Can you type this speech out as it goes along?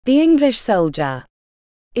The English soldier.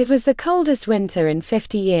 It was the coldest winter in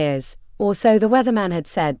 50 years, or so the weatherman had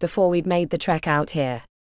said before we'd made the trek out here.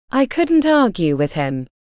 I couldn't argue with him.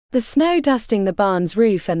 The snow dusting the barn's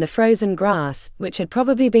roof and the frozen grass, which had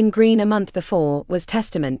probably been green a month before, was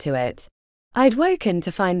testament to it. I'd woken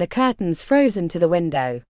to find the curtains frozen to the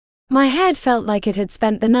window. My head felt like it had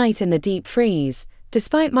spent the night in the deep freeze,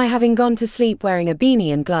 despite my having gone to sleep wearing a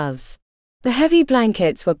beanie and gloves. The heavy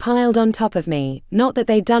blankets were piled on top of me, not that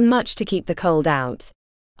they'd done much to keep the cold out.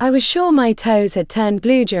 I was sure my toes had turned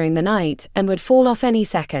blue during the night and would fall off any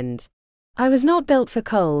second. I was not built for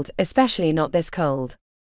cold, especially not this cold.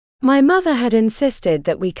 My mother had insisted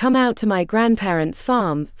that we come out to my grandparents'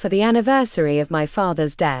 farm for the anniversary of my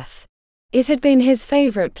father's death. It had been his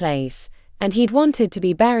favorite place, and he'd wanted to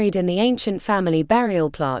be buried in the ancient family burial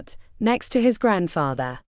plot, next to his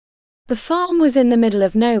grandfather. The farm was in the middle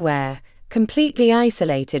of nowhere, completely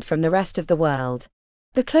isolated from the rest of the world.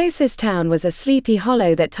 The closest town was a sleepy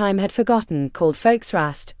hollow that time had forgotten called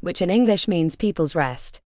Volksrust, which in English means people's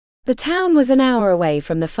rest. The town was an hour away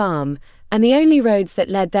from the farm, and the only roads that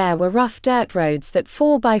led there were rough dirt roads that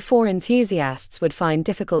 4x4 enthusiasts would find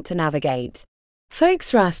difficult to navigate.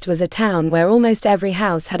 Volksrust was a town where almost every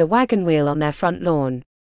house had a wagon wheel on their front lawn.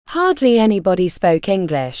 Hardly anybody spoke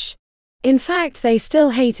English. In fact, they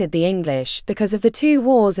still hated the English because of the 2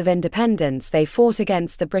 wars of independence they fought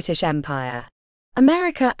against the British Empire.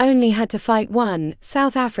 America only had to fight 1,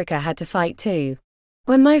 South Africa had to fight 2.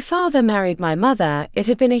 When my father married my mother, it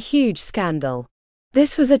had been a huge scandal.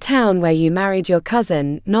 This was a town where you married your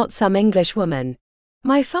cousin, not some English woman.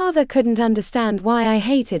 My father couldn't understand why I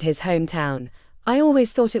hated his hometown. I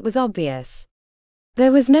always thought it was obvious.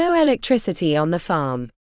 There was no electricity on the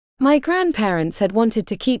farm. My grandparents had wanted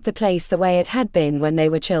to keep the place the way it had been when they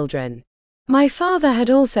were children. My father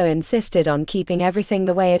had also insisted on keeping everything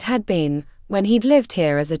the way it had been when he'd lived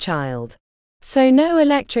here as a child. So no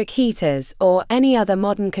electric heaters or any other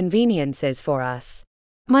modern conveniences for us.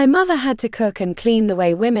 My mother had to cook and clean the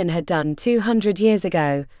way women had done 200 years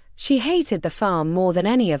ago. She hated the farm more than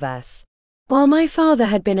any of us. While my father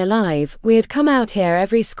had been alive, we had come out here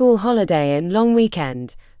every school holiday and long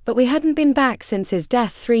weekend, but we hadn't been back since his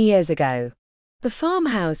death 3 years ago. The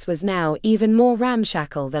farmhouse was now even more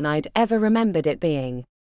ramshackle than I'd ever remembered it being.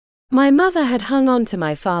 My mother had hung on to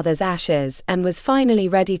my father's ashes and was finally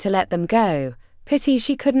ready to let them go. Pity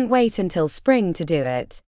she couldn't wait until spring to do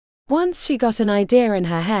it. Once she got an idea in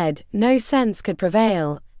her head, no sense could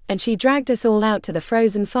prevail, and she dragged us all out to the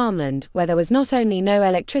frozen farmland where there was not only no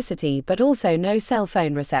electricity but also no cell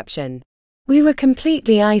phone reception. We were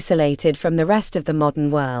completely isolated from the rest of the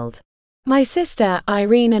modern world. My sister,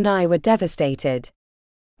 Irene, and I were devastated.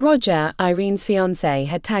 Roger, Irene's fiancé,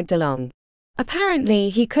 had tagged along. Apparently,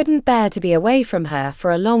 he couldn't bear to be away from her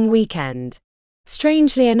for a long weekend.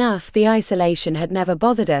 Strangely enough, the isolation had never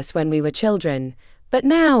bothered us when we were children, but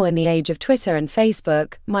now, in the age of Twitter and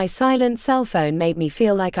Facebook, my silent cell phone made me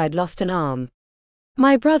feel like I'd lost an arm.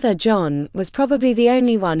 My brother John was probably the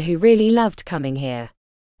only one who really loved coming here.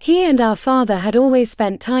 He and our father had always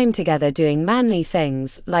spent time together doing manly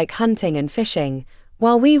things like hunting and fishing,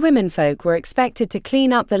 while we womenfolk were expected to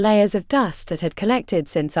clean up the layers of dust that had collected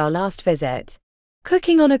since our last visit.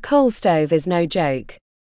 Cooking on a coal stove is no joke.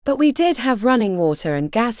 But we did have running water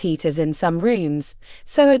and gas heaters in some rooms,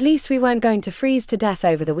 so at least we weren't going to freeze to death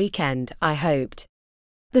over the weekend, I hoped.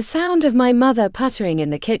 The sound of my mother puttering in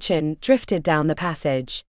the kitchen drifted down the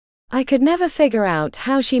passage. I could never figure out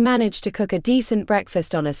how she managed to cook a decent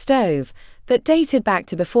breakfast on a stove that dated back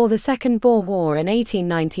to before the Second Boer War in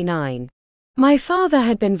 1899. My father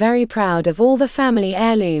had been very proud of all the family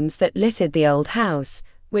heirlooms that littered the old house,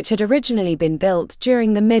 which had originally been built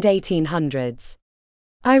during the mid-1800s.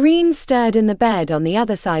 Irene stirred in the bed on the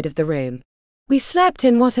other side of the room. We slept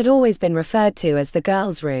in what had always been referred to as the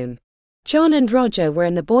girls' room. John and Roger were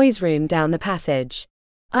in the boys' room down the passage.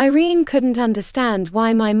 Irene couldn't understand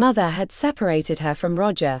why my mother had separated her from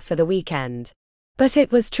Roger for the weekend. But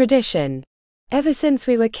it was tradition. Ever since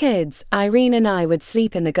we were kids, Irene and I would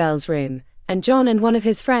sleep in the girls' room, and John and one of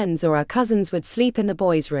his friends or our cousins would sleep in the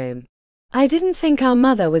boys' room. I didn't think our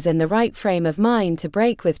mother was in the right frame of mind to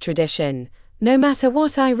break with tradition, no matter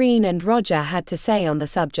what Irene and Roger had to say on the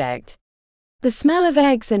subject. The smell of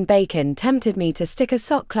eggs and bacon tempted me to stick a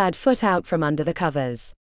sock-clad foot out from under the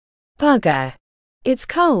covers. Bugger. It's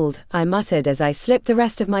cold, I muttered as I slipped the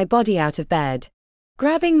rest of my body out of bed.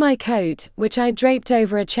 Grabbing my coat, which I draped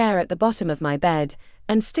over a chair at the bottom of my bed,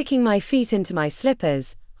 and sticking my feet into my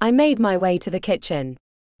slippers, I made my way to the kitchen.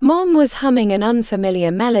 Mom was humming an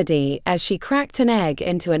unfamiliar melody as she cracked an egg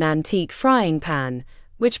into an antique frying pan,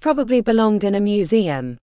 which probably belonged in a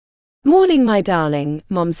museum. "Morning, my darling,"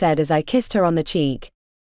 Mom said as I kissed her on the cheek.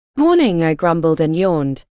 "Morning," I grumbled and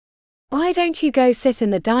yawned. "Why don't you go sit in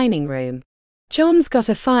the dining room? John's got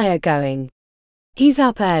a fire going." "He's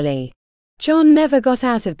up early." John never got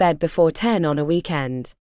out of bed before 10 on a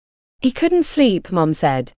weekend. "He couldn't sleep," Mom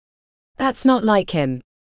said. "That's not like him.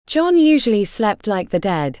 John usually slept like the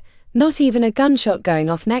dead, not even a gunshot going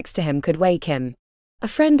off next to him could wake him." A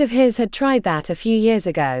friend of his had tried that a few years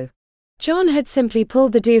ago. John had simply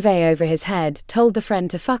pulled the duvet over his head, told the friend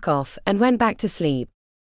to fuck off, and went back to sleep.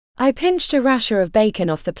 I pinched a rasher of bacon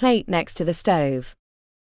off the plate next to the stove.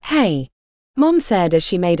 "Hey," Mom said as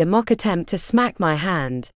she made a mock attempt to smack my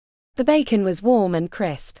hand. The bacon was warm and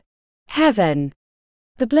crisp. Heaven!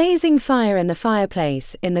 The blazing fire in the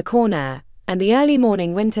fireplace in the corner, and the early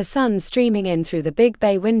morning winter sun streaming in through the big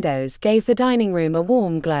bay windows gave the dining room a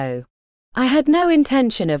warm glow. I had no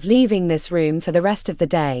intention of leaving this room for the rest of the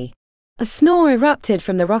day. A snore erupted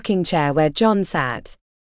from the rocking chair where John sat.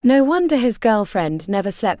 No wonder his girlfriend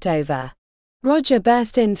never slept over. Roger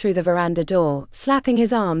burst in through the veranda door, slapping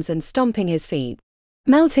his arms and stomping his feet.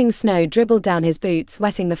 Melting snow dribbled down his boots,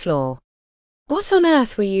 wetting the floor. "What on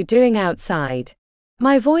earth were you doing outside?"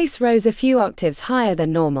 My voice rose a few octaves higher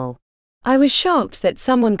than normal. I was shocked that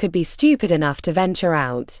someone could be stupid enough to venture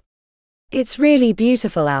out. "It's really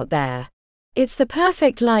beautiful out there. It's the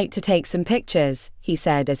perfect light to take some pictures," he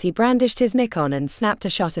said as he brandished his Nikon and snapped a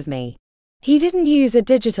shot of me. He didn't use a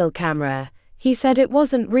digital camera. He said it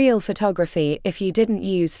wasn't real photography if you didn't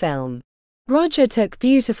use film. Roger took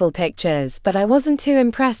beautiful pictures, but I wasn't too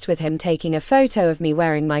impressed with him taking a photo of me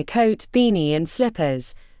wearing my coat, beanie and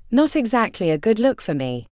slippers. Not exactly a good look for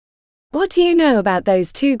me. "What do you know about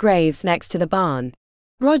those 2 graves next to the barn?"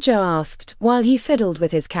 Roger asked while he fiddled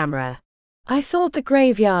with his camera. "I thought the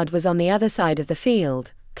graveyard was on the other side of the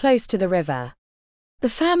field, close to the river." "The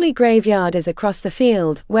family graveyard is across the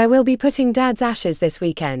field, where we'll be putting Dad's ashes this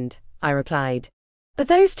weekend," I replied. "But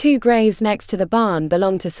those 2 graves next to the barn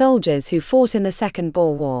belong to soldiers who fought in the Second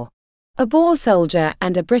Boer War. A Boer soldier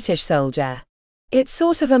and a British soldier. It's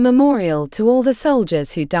sort of a memorial to all the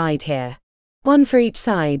soldiers who died here. One for each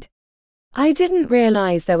side." "I didn't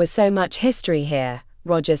realize there was so much history here,"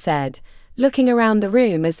 Roger said, looking around the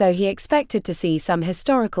room as though he expected to see some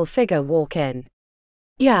historical figure walk in.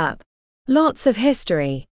 "Yup. Lots of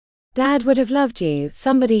history. Dad would have loved you,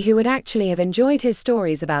 somebody who would actually have enjoyed his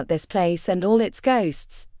stories about this place and all its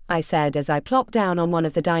ghosts," I said as I plopped down on one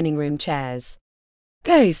of the dining room chairs.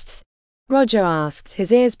 "Ghosts?" Roger asked,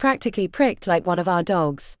 his ears practically pricked like one of our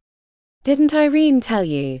dogs. "Didn't Irene tell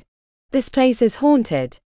you? This place is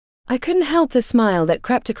haunted." I couldn't help the smile that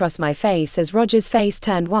crept across my face as Roger's face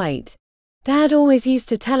turned white. "Dad always used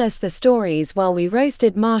to tell us the stories while we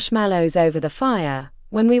roasted marshmallows over the fire,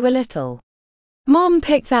 when we were little." Mom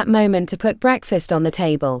picked that moment to put breakfast on the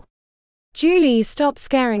table. "Julie, stop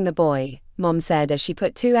scaring the boy," Mom said as she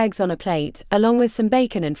put 2 eggs on a plate, along with some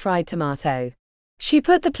bacon and fried tomato. She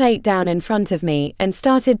put the plate down in front of me and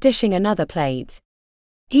started dishing another plate.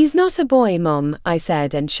 "He's not a boy, Mom," I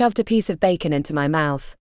said and shoved a piece of bacon into my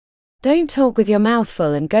mouth. "Don't talk with your mouth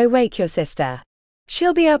full and go wake your sister.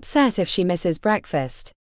 She'll be upset if she misses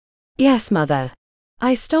breakfast." "Yes, Mother."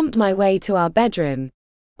 I stomped my way to our bedroom.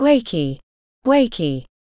 "Wakey. Wakey.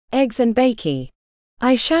 Eggs and bakey,"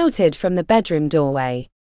 I shouted from the bedroom doorway.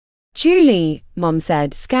 "Julie," Mom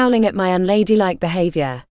said, scowling at my unladylike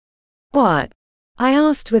behavior. "What?" I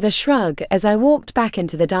asked with a shrug as I walked back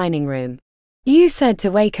into the dining room. "You said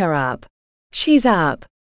to wake her up." "She's up."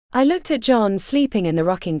 I looked at John sleeping in the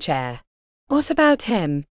rocking chair. "What about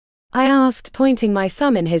him?" I asked, pointing my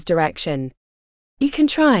thumb in his direction. "You can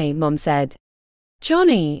try," Mom said.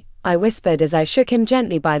 "Johnny," I whispered as I shook him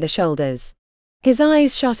gently by the shoulders. His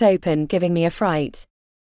eyes shot open, giving me a fright.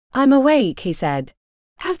 "I'm awake," he said.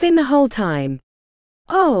 "Have been the whole time."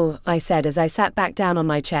 "Oh," I said as I sat back down on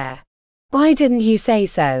my chair. "Why didn't you say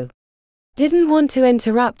so?" "Didn't want to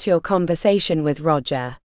interrupt your conversation with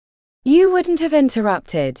Roger." "You wouldn't have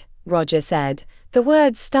interrupted," Roger said, the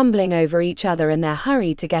words stumbling over each other in their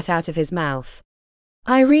hurry to get out of his mouth.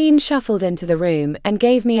 Irene shuffled into the room and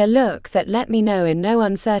gave me a look that let me know in no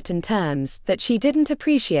uncertain terms that she didn't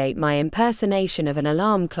appreciate my impersonation of an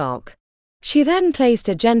alarm clock. She then placed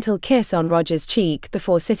a gentle kiss on Roger's cheek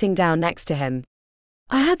before sitting down next to him.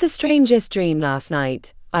 "I had the strangest dream last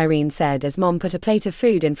night," Irene said as Mom put a plate of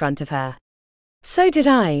food in front of her. "So did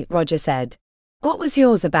I," Roger said. "What was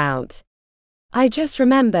yours about?" "I just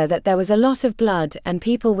remember that there was a lot of blood and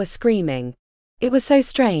people were screaming. It was so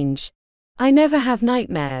strange. I never have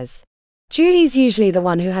nightmares." "Julie's usually the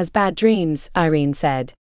one who has bad dreams," Irene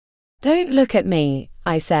said. "Don't look at me,"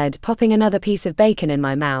 I said, popping another piece of bacon in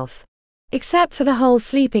my mouth. Except for the whole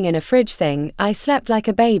sleeping in a fridge thing, I slept like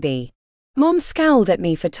a baby. Mom scowled at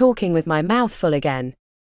me for talking with my mouth full again.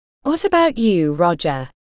 What about you, Roger?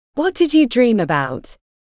 What did you dream about?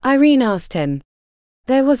 Irene asked him.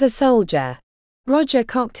 There was a soldier. Roger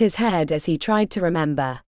cocked his head as he tried to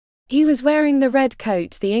remember. He was wearing the red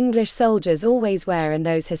coat the English soldiers always wear in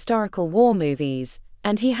those historical war movies,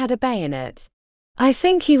 and he had a bayonet. I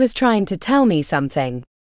think he was trying to tell me something.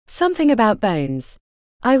 Something about bones.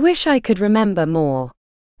 I wish I could remember more.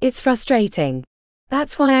 It's frustrating.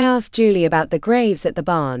 That's why I asked Julie about the graves at the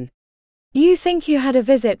barn. You think you had a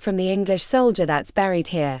visit from the English soldier that's buried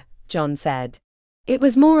here, John said. It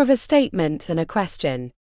was more of a statement than a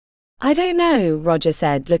question. I don't know, Roger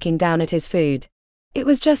said, looking down at his food. It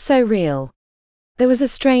was just so real. There was a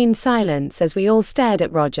strained silence as we all stared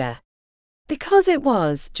at Roger. Because it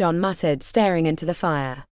was, John muttered, staring into the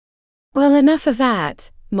fire. Well, enough of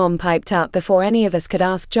that, Mom piped up before any of us could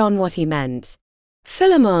ask John what he meant.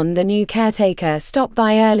 Philemon, the new caretaker, stopped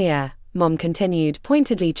by earlier, Mom continued,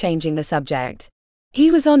 pointedly changing the subject. He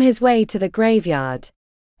was on his way to the graveyard.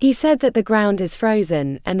 He said that the ground is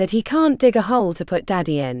frozen and that he can't dig a hole to put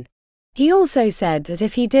Daddy in. He also said that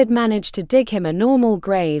if he did manage to dig him a normal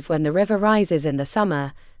grave when the river rises in the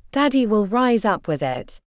summer, Daddy will rise up with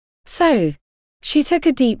it. So, she took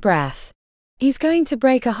a deep breath. He's going to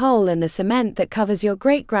break a hole in the cement that covers your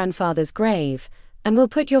great-grandfather's grave, and will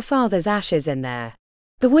put your father's ashes in there.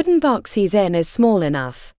 The wooden box he's in is small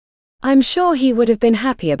enough. I'm sure he would have been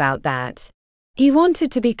happy about that. He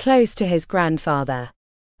wanted to be close to his grandfather.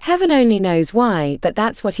 Heaven only knows why, but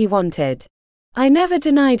that's what he wanted. I never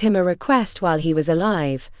denied him a request while he was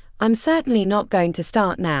alive. I'm certainly not going to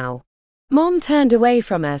start now. Mom turned away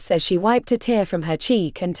from us as she wiped a tear from her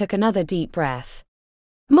cheek and took another deep breath.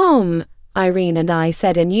 Mom, Irene and I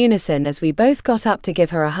said in unison as we both got up to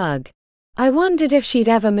give her a hug. I wondered if she'd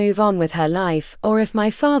ever move on with her life or if my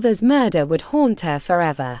father's murder would haunt her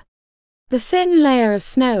forever. The thin layer of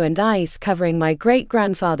snow and ice covering my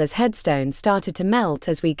great-grandfather's headstone started to melt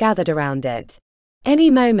as we gathered around it. Any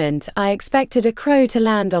moment, I expected a crow to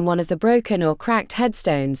land on one of the broken or cracked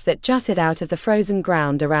headstones that jutted out of the frozen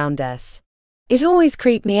ground around us. It always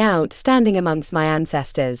creeped me out standing amongst my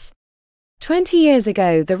ancestors. 20 years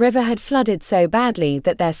ago, the river had flooded so badly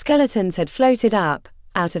that their skeletons had floated up,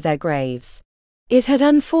 out of their graves. It had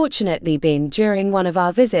unfortunately been during one of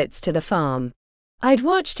our visits to the farm. I'd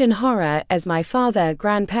watched in horror as my father,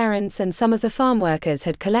 grandparents, and some of the farm workers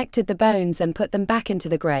had collected the bones and put them back into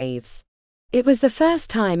the graves. It was the first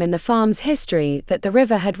time in the farm's history that the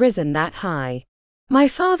river had risen that high. My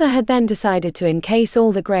father had then decided to encase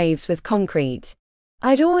all the graves with concrete.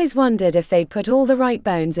 I'd always wondered if they'd put all the right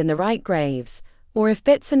bones in the right graves, or if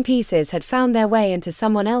bits and pieces had found their way into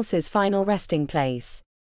someone else's final resting place.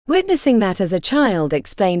 Witnessing that as a child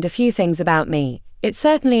explained a few things about me. It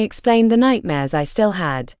certainly explained the nightmares I still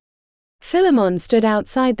had. Philemon stood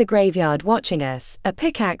outside the graveyard watching us, a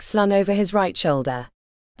pickaxe slung over his right shoulder.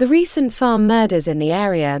 The recent farm murders in the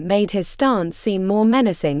area made his stance seem more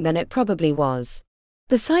menacing than it probably was.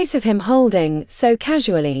 The sight of him holding, so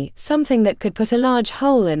casually, something that could put a large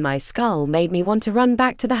hole in my skull made me want to run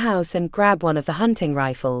back to the house and grab one of the hunting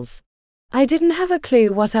rifles. I didn't have a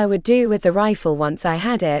clue what I would do with the rifle once I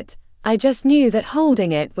had it. I just knew that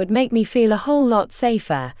holding it would make me feel a whole lot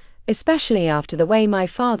safer, especially after the way my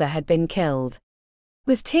father had been killed.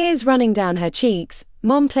 With tears running down her cheeks,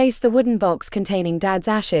 Mom placed the wooden box containing Dad's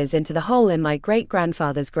ashes into the hole in my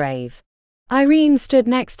great-grandfather's grave. Irene stood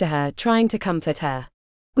next to her, trying to comfort her.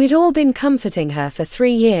 We'd all been comforting her for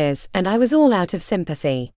 3 years, and I was all out of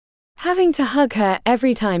sympathy. Having to hug her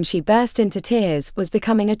every time she burst into tears was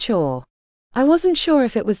becoming a chore. I wasn't sure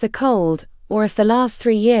if it was the cold, or if the last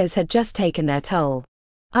 3 years had just taken their toll.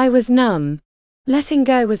 I was numb. Letting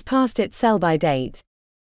go was past its sell-by date.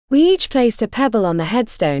 We each placed a pebble on the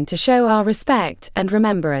headstone to show our respect and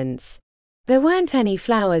remembrance. There weren't any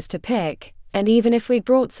flowers to pick, and even if we'd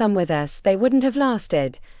brought some with us, they wouldn't have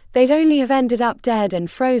lasted. They'd only have ended up dead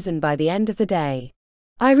and frozen by the end of the day.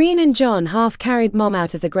 Irene and John half carried Mom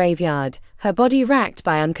out of the graveyard, her body racked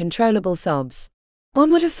by uncontrollable sobs.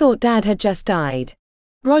 One would have thought Dad had just died.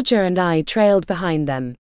 Roger and I trailed behind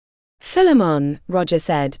them. Philemon, Roger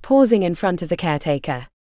said, pausing in front of the caretaker.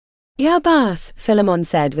 Ya boss, Philemon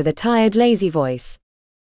said with a tired, lazy voice.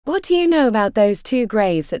 What do you know about those 2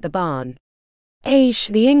 graves at the barn? Aish,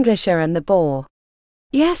 the Englisher and the Boer.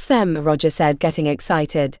 Yes, them, Roger said, getting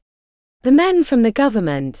excited. The men from the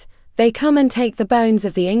government, they come and take the bones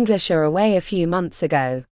of the Englisher away a few months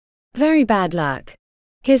ago. Very bad luck.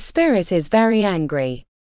 His spirit is very angry.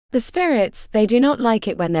 The spirits, they do not like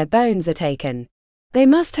it when their bones are taken. They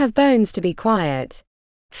must have bones to be quiet.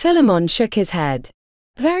 Philemon shook his head.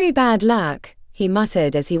 Very bad luck, he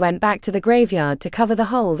muttered as he went back to the graveyard to cover the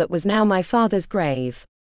hole that was now my father's grave.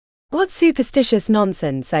 What superstitious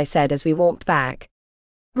nonsense, I said as we walked back.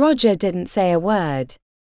 Roger didn't say a word.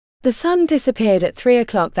 The sun disappeared at 3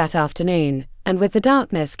 o'clock that afternoon, and with the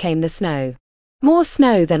darkness came the snow. More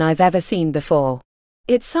snow than I've ever seen before.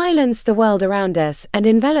 It silenced the world around us and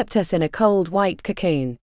enveloped us in a cold white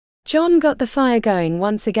cocoon. John got the fire going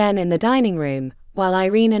once again in the dining room, while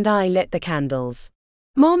Irene and I lit the candles.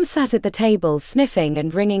 Mom sat at the table sniffing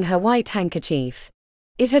and wringing her white handkerchief.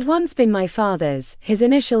 It had once been my father's. His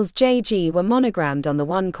initials JG were monogrammed on the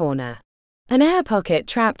one corner. An air pocket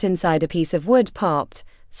trapped inside a piece of wood popped,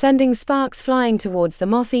 sending sparks flying towards the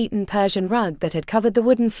moth-eaten Persian rug that had covered the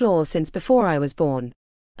wooden floor since before I was born.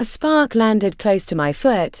 A spark landed close to my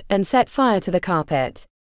foot and set fire to the carpet.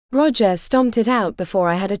 Roger stomped it out before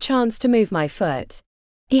I had a chance to move my foot.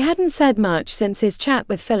 He hadn't said much since his chat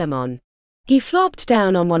with Philemon. He flopped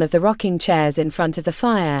down on one of the rocking chairs in front of the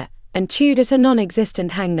fire and chewed at a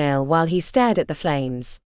non-existent hangnail while he stared at the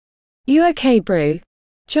flames. You okay, Brew?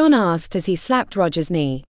 John asked as he slapped Roger's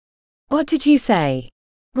knee. What did you say?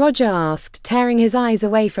 Roger asked, tearing his eyes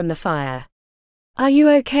away from the fire. Are you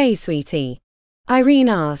okay, sweetie? Irene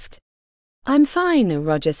asked. I'm fine,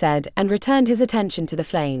 Roger said and returned his attention to the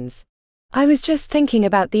flames. I was just thinking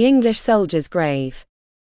about the English soldier's grave.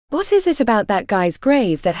 What is it about that guy's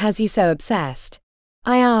grave that has you so obsessed?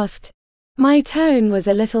 I asked. My tone was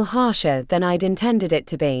a little harsher than I'd intended it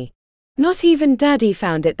to be. Not even Daddy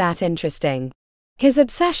found it that interesting. His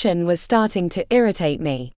obsession was starting to irritate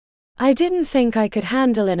me. I didn't think I could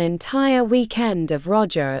handle an entire weekend of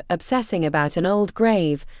Roger obsessing about an old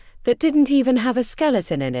grave that didn't even have a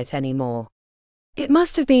skeleton in it anymore. It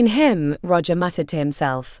must have been him, Roger muttered to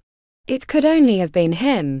himself. It could only have been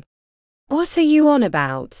him. What are you on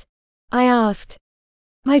about? I asked.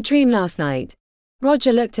 My dream last night.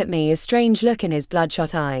 Roger looked at me, a strange look in his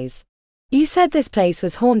bloodshot eyes. You said this place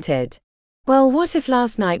was haunted. Well, what if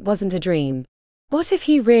last night wasn't a dream? What if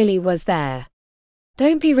he really was there?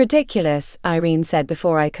 Don't be ridiculous, Irene said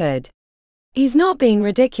before I could. He's not being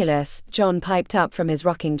ridiculous, John piped up from his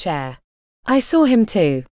rocking chair. I saw him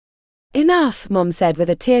too. Enough, Mom said with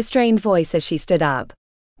a tear-strained voice as she stood up.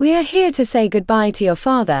 We are here to say goodbye to your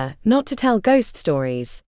father, not to tell ghost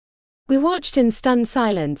stories. We watched in stunned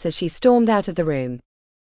silence as she stormed out of the room.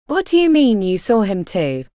 What do you mean you saw him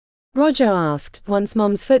too? Roger asked, once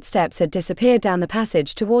Mom's footsteps had disappeared down the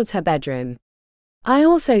passage towards her bedroom. I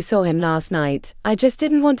also saw him last night, I just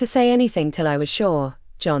didn't want to say anything till I was sure,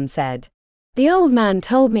 John said. The old man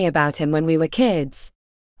told me about him when we were kids.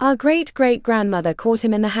 Our great-great-grandmother caught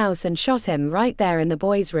him in the house and shot him right there in the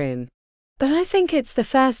boys' room. But I think it's the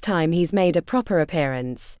first time he's made a proper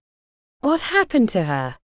appearance. What happened to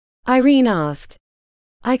her? Irene asked.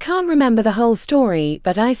 I can't remember the whole story,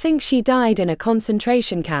 but I think she died in a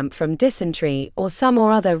concentration camp from dysentery or some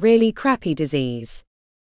or other really crappy disease.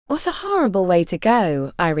 What a horrible way to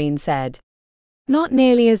go, Irene said. Not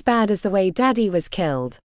nearly as bad as the way Daddy was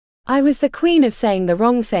killed. I was the queen of saying the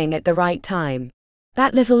wrong thing at the right time.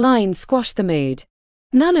 That little line squashed the mood.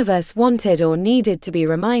 None of us wanted or needed to be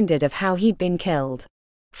reminded of how he'd been killed.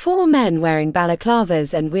 4 men wearing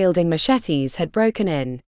balaclavas and wielding machetes had broken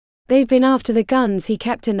in. They'd been after the guns he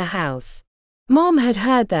kept in the house. Mom had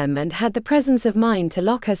heard them and had the presence of mind to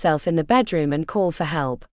lock herself in the bedroom and call for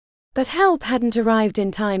help. But help hadn't arrived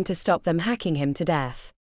in time to stop them hacking him to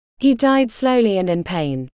death. He died slowly and in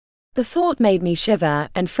pain. The thought made me shiver,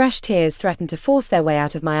 and fresh tears threatened to force their way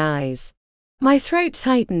out of my eyes. My throat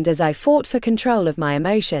tightened as I fought for control of my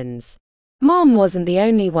emotions. Mom wasn't the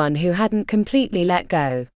only one who hadn't completely let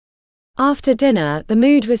go. After dinner, the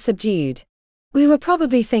mood was subdued. We were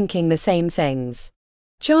probably thinking the same things.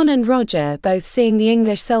 John and Roger, both seeing the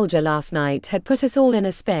English soldier last night, had put us all in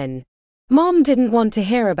a spin. Mom didn't want to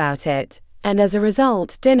hear about it, and as a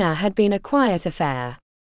result, dinner had been a quiet affair.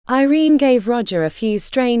 Irene gave Roger a few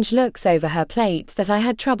strange looks over her plate that I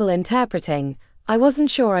had trouble interpreting. I wasn't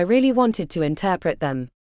sure I really wanted to interpret them.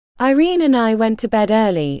 Irene and I went to bed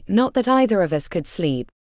early, not that either of us could sleep.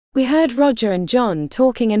 We heard Roger and John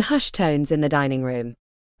talking in hushed tones in the dining room.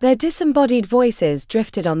 Their disembodied voices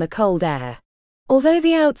drifted on the cold air. Although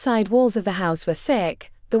the outside walls of the house were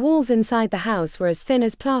thick, the walls inside the house were as thin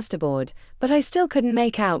as plasterboard, but I still couldn't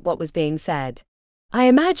make out what was being said. I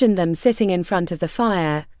imagined them sitting in front of the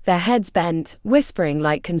fire, their heads bent, whispering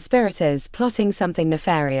like conspirators plotting something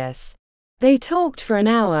nefarious. They talked for an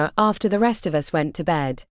hour after the rest of us went to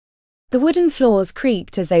bed. The wooden floors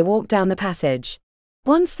creaked as they walked down the passage.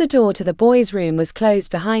 Once the door to the boys' room was closed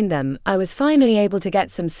behind them, I was finally able to get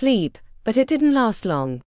some sleep, but it didn't last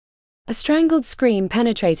long. A strangled scream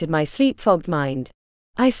penetrated my sleep-fogged mind.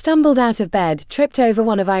 I stumbled out of bed, tripped over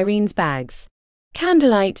one of Irene's bags.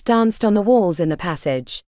 Candlelight danced on the walls in the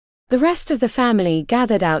passage. The rest of the family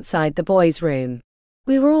gathered outside the boys' room.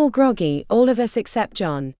 We were all groggy, all of us except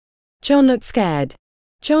John. John looked scared.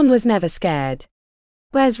 John was never scared.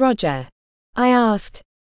 "Where's Roger?" I asked.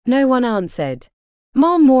 No one answered.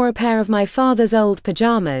 Mom wore a pair of my father's old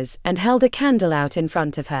pajamas and held a candle out in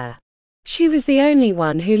front of her. She was the only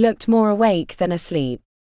one who looked more awake than asleep.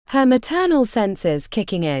 Her maternal senses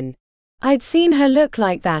kicking in. I'd seen her look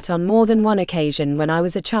like that on more than one occasion when I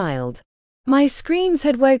was a child. My screams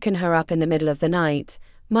had woken her up in the middle of the night.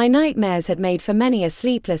 My nightmares had made for many a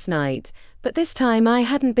sleepless night, but this time I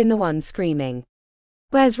hadn't been the one screaming.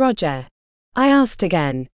 "Where's Roger?" I asked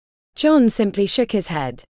again. John simply shook his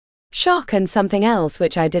head. Shock and something else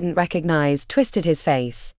which I didn't recognize twisted his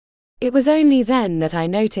face. It was only then that I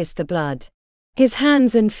noticed the blood. His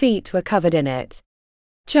hands and feet were covered in it.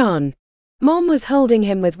 "John." Mom was holding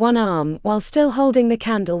him with one arm while still holding the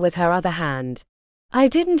candle with her other hand. I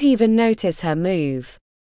didn't even notice her move.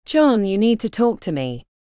 "John, you need to talk to me."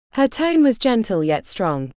 Her tone was gentle yet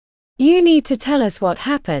strong. "You need to tell us what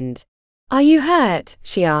happened. Are you hurt?"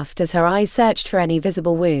 she asked as her eyes searched for any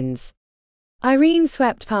visible wounds. Irene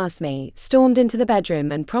swept past me, stormed into the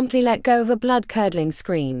bedroom and promptly let go of a blood-curdling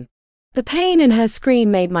scream. The pain in her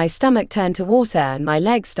scream made my stomach turn to water and my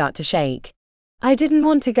legs start to shake. I didn't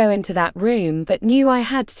want to go into that room but knew I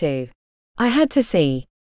had to. I had to see.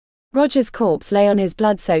 Roger's corpse lay on his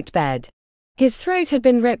blood-soaked bed. His throat had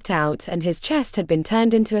been ripped out and his chest had been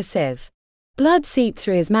turned into a sieve. Blood seeped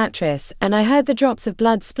through his mattress and I heard the drops of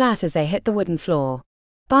blood splat as they hit the wooden floor.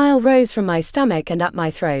 Bile rose from my stomach and up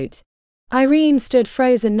my throat. Irene stood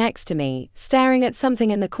frozen next to me, staring at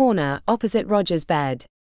something in the corner opposite Roger's bed.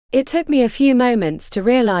 It took me a few moments to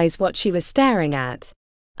realize what she was staring at.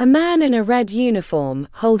 A man in a red uniform,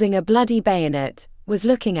 holding a bloody bayonet, was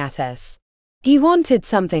looking at us. He wanted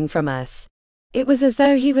something from us. It was as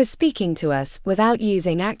though he was speaking to us without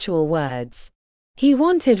using actual words. He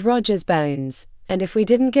wanted Roger's bones, and if we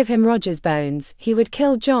didn't give him Roger's bones, he would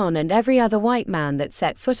kill John and every other white man that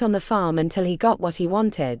set foot on the farm until he got what he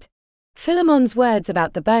wanted. Philemon's words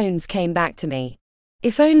about the bones came back to me.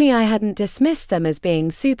 If only I hadn't dismissed them as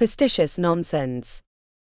being superstitious nonsense.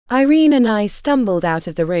 Irene and I stumbled out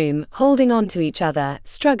of the room, holding on to each other,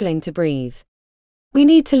 struggling to breathe. "We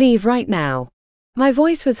need to leave right now." My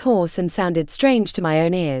voice was hoarse and sounded strange to my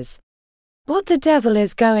own ears. "What the devil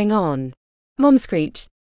is going on?" Mom screeched.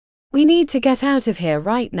 "We need to get out of here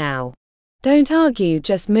right now." "Don't argue,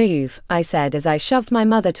 just move," I said as I shoved my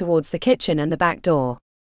mother towards the kitchen and the back door.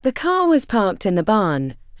 The car was parked in the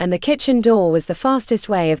barn, and the kitchen door was the fastest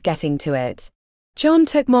way of getting to it. John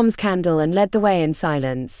took Mom's candle and led the way in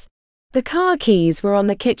silence. The car keys were on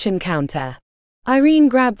the kitchen counter. Irene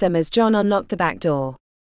grabbed them as John unlocked the back door.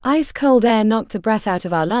 Ice-cold air knocked the breath out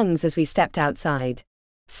of our lungs as we stepped outside.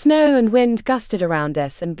 Snow and wind gusted around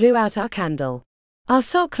us and blew out our candle. Our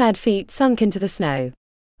sock-clad feet sunk into the snow.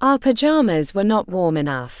 Our pajamas were not warm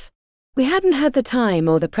enough. We hadn't had the time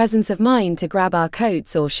or the presence of mind to grab our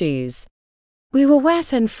coats or shoes. We were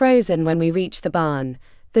wet and frozen when we reached the barn.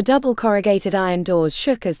 The double corrugated iron doors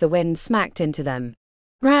shook as the wind smacked into them.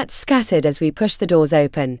 Rats scattered as we pushed the doors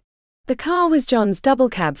open. The car was John's double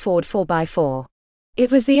cab Ford 4x4. It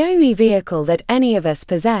was the only vehicle that any of us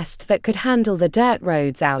possessed that could handle the dirt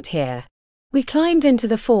roads out here. We climbed into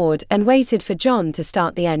the Ford and waited for John to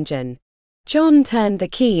start the engine. John turned the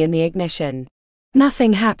key in the ignition.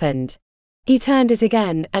 Nothing happened. He turned it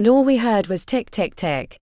again and all we heard was tick tick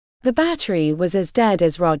tick. The battery was as dead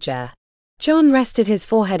as Roger. John rested his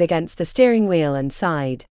forehead against the steering wheel and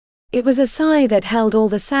sighed. It was a sigh that held all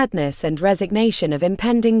the sadness and resignation of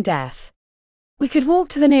impending death. "We could walk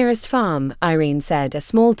to the nearest farm," Irene said, a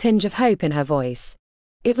small tinge of hope in her voice.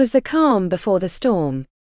 It was the calm before the storm.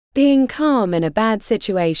 Being calm in a bad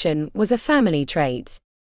situation was a family trait.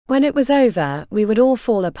 When it was over, we would all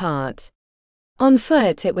fall apart. On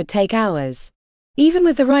foot it would take hours. Even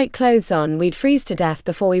with the right clothes on, we'd freeze to death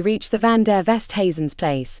before we reached the Van der Westhuizen's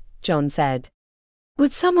place, John said.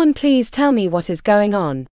 "Would someone please tell me what is going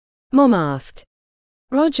on?" Mom asked.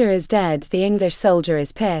 "Roger is dead, the English soldier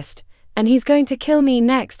is pissed, and he's going to kill me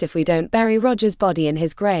next if we don't bury Roger's body in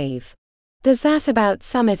his grave. Does that about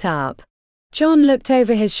sum it up?" John looked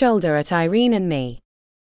over his shoulder at Irene and me.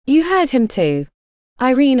 "You heard him too?"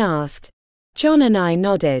 Irene asked. John and I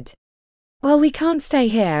nodded. "Well, we can't stay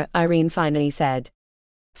here," Irene finally said.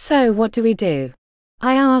 "So what do we do?"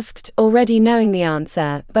 I asked, already knowing the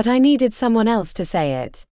answer, but I needed someone else to say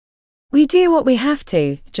it. "We do what we have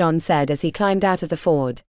to," John said as he climbed out of the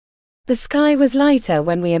Ford. The sky was lighter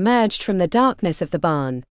when we emerged from the darkness of the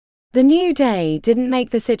barn. The new day didn't make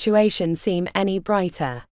the situation seem any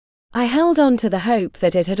brighter. I held on to the hope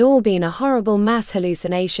that it had all been a horrible mass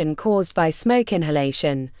hallucination caused by smoke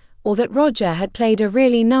inhalation, or that Roger had played a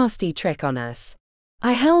really nasty trick on us.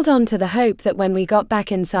 I held on to the hope that when we got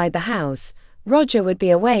back inside the house, Roger would be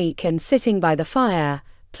awake and sitting by the fire,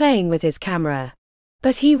 playing with his camera.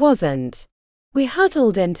 But he wasn't. We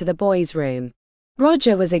huddled into the boys' room.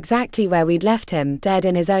 Roger was exactly where we'd left him, dead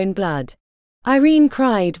in his own blood. Irene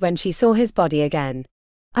cried when she saw his body again.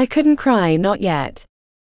 I couldn't cry, not yet.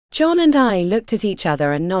 John and I looked at each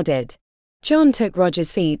other and nodded. John took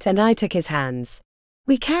Roger's feet and I took his hands.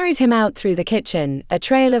 We carried him out through the kitchen, a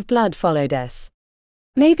trail of blood followed us.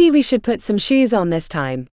 Maybe we should put some shoes on this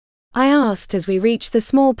time, I asked as we reached the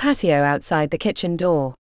small patio outside the kitchen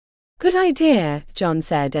door. Good idea, John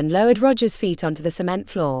said and lowered Roger's feet onto the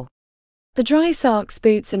cement floor. The dry socks,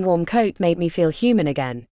 boots and warm coat made me feel human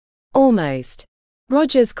again. Almost.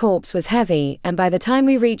 Roger's corpse was heavy, and by the time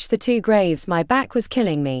we reached the two graves my back was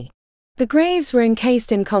killing me. The graves were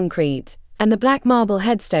encased in concrete, and the black marble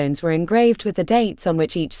headstones were engraved with the dates on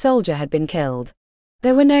which each soldier had been killed.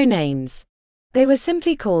 There were no names. They were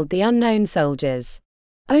simply called the unknown soldiers.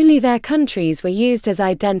 Only their countries were used as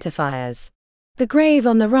identifiers. The grave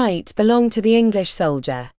on the right belonged to the English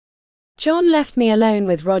soldier. John left me alone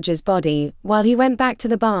with Roger's body while he went back to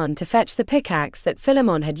the barn to fetch the pickaxe that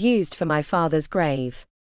Philemon had used for my father's grave.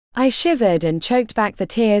 I shivered and choked back the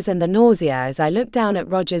tears and the nausea as I looked down at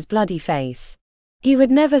Roger's bloody face. He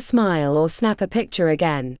would never smile or snap a picture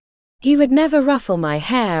again. He would never ruffle my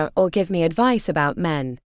hair or give me advice about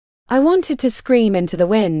men. I wanted to scream into the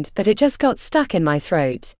wind, but it just got stuck in my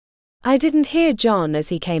throat. I didn't hear John as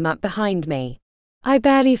he came up behind me. I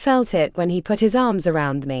barely felt it when he put his arms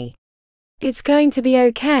around me. It's going to be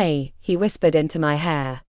okay, he whispered into my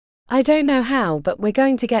hair. I don't know how, but we're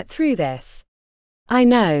going to get through this. I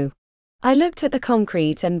know. I looked at the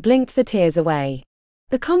concrete and blinked the tears away.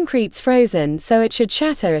 The concrete's frozen, so it should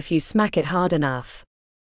shatter if you smack it hard enough.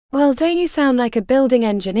 Well, don't you sound like a building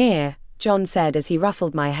engineer, John said as he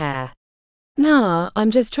ruffled my hair. Nah, I'm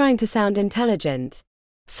just trying to sound intelligent.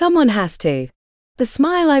 Someone has to. The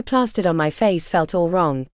smile I plastered on my face felt all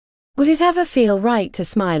wrong. Would it ever feel right to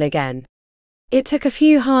smile again? It took a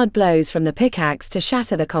few hard blows from the pickaxe to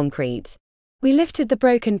shatter the concrete. We lifted the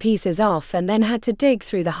broken pieces off and then had to dig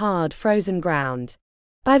through the hard, frozen ground.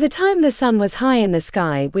 By the time the sun was high in the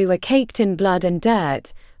sky, we were caked in blood and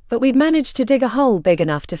dirt, but we'd managed to dig a hole big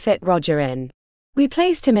enough to fit Roger in. We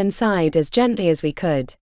placed him inside as gently as we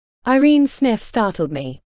could. Irene's sniff startled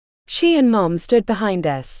me. She and Mom stood behind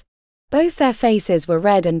us. Both their faces were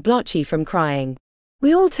red and blotchy from crying.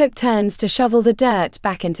 We all took turns to shovel the dirt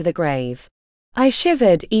back into the grave. I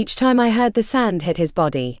shivered each time I heard the sand hit his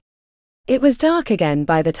body. It was dark again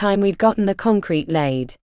by the time we'd gotten the concrete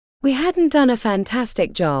laid. We hadn't done a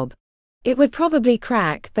fantastic job. It would probably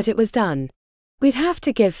crack, but it was done. We'd have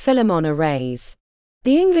to give Philemon a raise.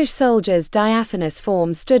 The English soldier's diaphanous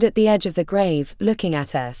form stood at the edge of the grave, looking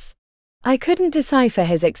at us. I couldn't decipher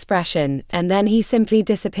his expression, and then he simply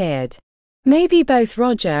disappeared. Maybe both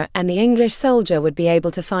Roger and the English soldier would be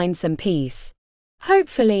able to find some peace.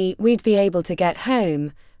 Hopefully, we'd be able to get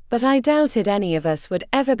home, but I doubted any of us would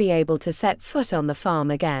ever be able to set foot on the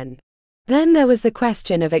farm again. Then there was the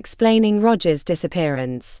question of explaining Roger's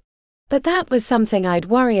disappearance. But that was something I'd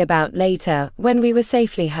worry about later, when we were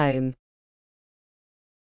safely home.